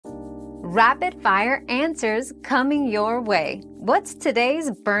Rapid fire answers coming your way. What's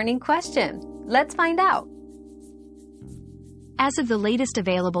today's burning question? Let's find out. As of the latest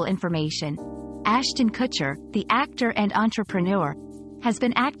available information, Ashton Kutcher, the actor and entrepreneur, has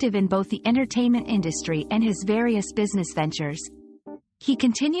been active in both the entertainment industry and his various business ventures. He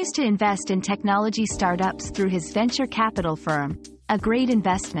continues to invest in technology startups through his venture capital firm, A Great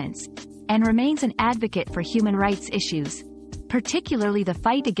Investments, and remains an advocate for human rights issues, particularly the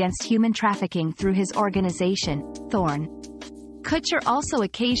fight against human trafficking through his organization, Thorn. Kutcher also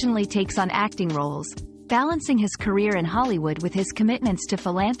occasionally takes on acting roles, balancing his career in Hollywood with his commitments to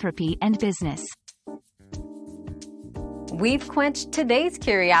philanthropy and business. We've quenched today's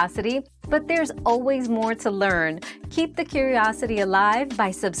curiosity, but there's always more to learn. Keep the curiosity alive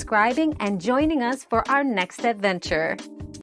by subscribing and joining us for our next adventure.